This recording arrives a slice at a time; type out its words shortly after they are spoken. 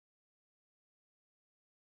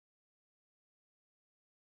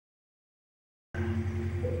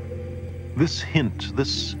This hint,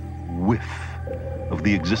 this whiff of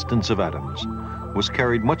the existence of atoms was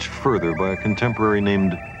carried much further by a contemporary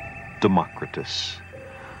named Democritus.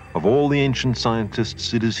 Of all the ancient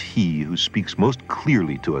scientists, it is he who speaks most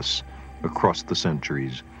clearly to us across the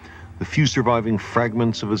centuries. The few surviving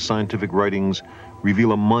fragments of his scientific writings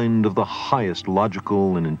reveal a mind of the highest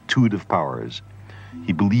logical and intuitive powers.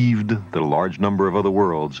 He believed that a large number of other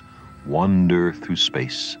worlds wander through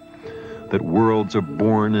space, that worlds are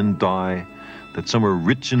born and die, that some are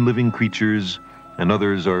rich in living creatures and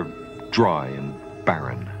others are dry and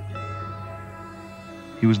barren.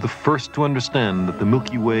 He was the first to understand that the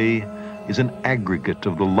Milky Way is an aggregate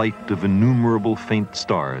of the light of innumerable faint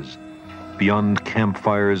stars. Beyond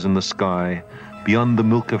campfires in the sky, beyond the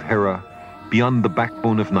milk of Hera, beyond the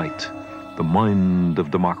backbone of night, the mind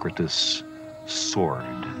of Democritus soared.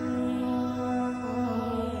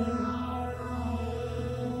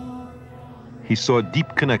 He saw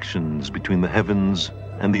deep connections between the heavens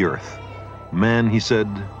and the earth. Man, he said,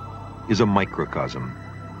 is a microcosm,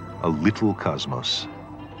 a little cosmos.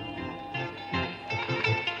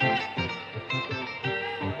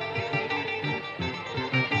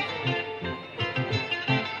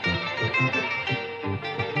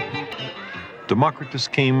 Democritus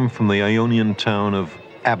came from the Ionian town of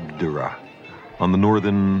Abdera on the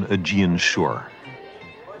northern Aegean shore.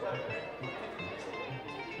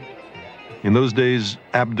 In those days,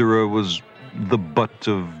 Abdera was the butt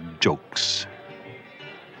of jokes.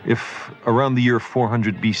 If around the year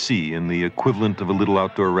 400 BC, in the equivalent of a little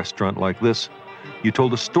outdoor restaurant like this, you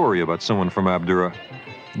told a story about someone from Abdera,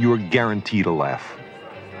 you were guaranteed a laugh.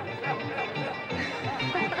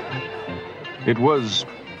 It was,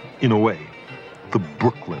 in a way, the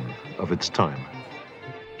Brooklyn of its time.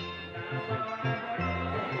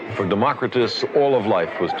 For Democritus, all of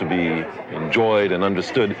life was to be enjoyed and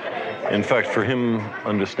understood. In fact, for him,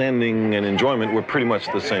 understanding and enjoyment were pretty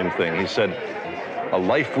much the same thing. He said, a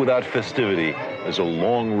life without festivity is a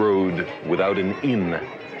long road without an inn.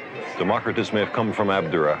 Democritus may have come from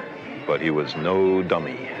Abdera, but he was no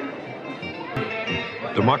dummy.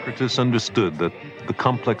 Democritus understood that the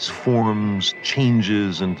complex forms,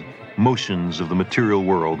 changes, and motions of the material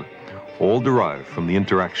world all derive from the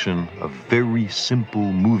interaction of very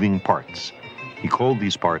simple moving parts. He called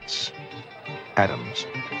these parts atoms.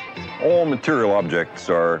 All material objects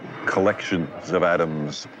are collections of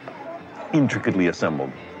atoms intricately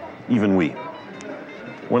assembled, even we.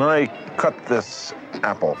 When I cut this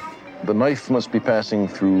apple, the knife must be passing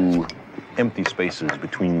through empty spaces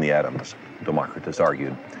between the atoms, Democritus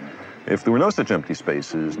argued. If there were no such empty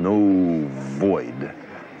spaces, no void,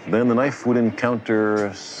 then the knife would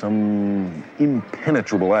encounter some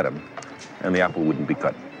impenetrable atom, and the apple wouldn't be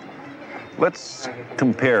cut. Let's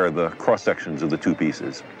compare the cross-sections of the two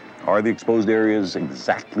pieces. Are the exposed areas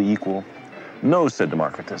exactly equal? No, said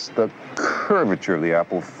Democritus. The curvature of the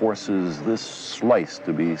apple forces this slice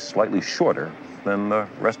to be slightly shorter than the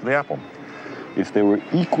rest of the apple. If they were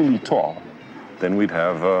equally tall, then we'd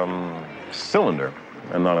have a cylinder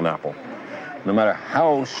and not an apple. No matter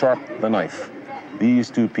how sharp the knife, these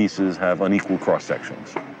two pieces have unequal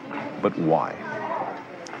cross-sections. But why?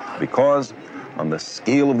 Because on the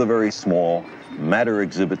scale of the very small, matter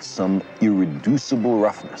exhibits some irreducible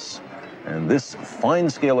roughness. And this fine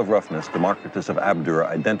scale of roughness, Democritus of Abdera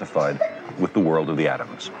identified with the world of the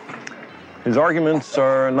atoms. His arguments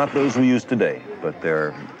are not those we use today, but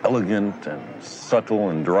they're elegant and subtle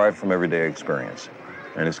and derived from everyday experience.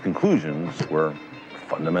 And his conclusions were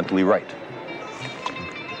fundamentally right.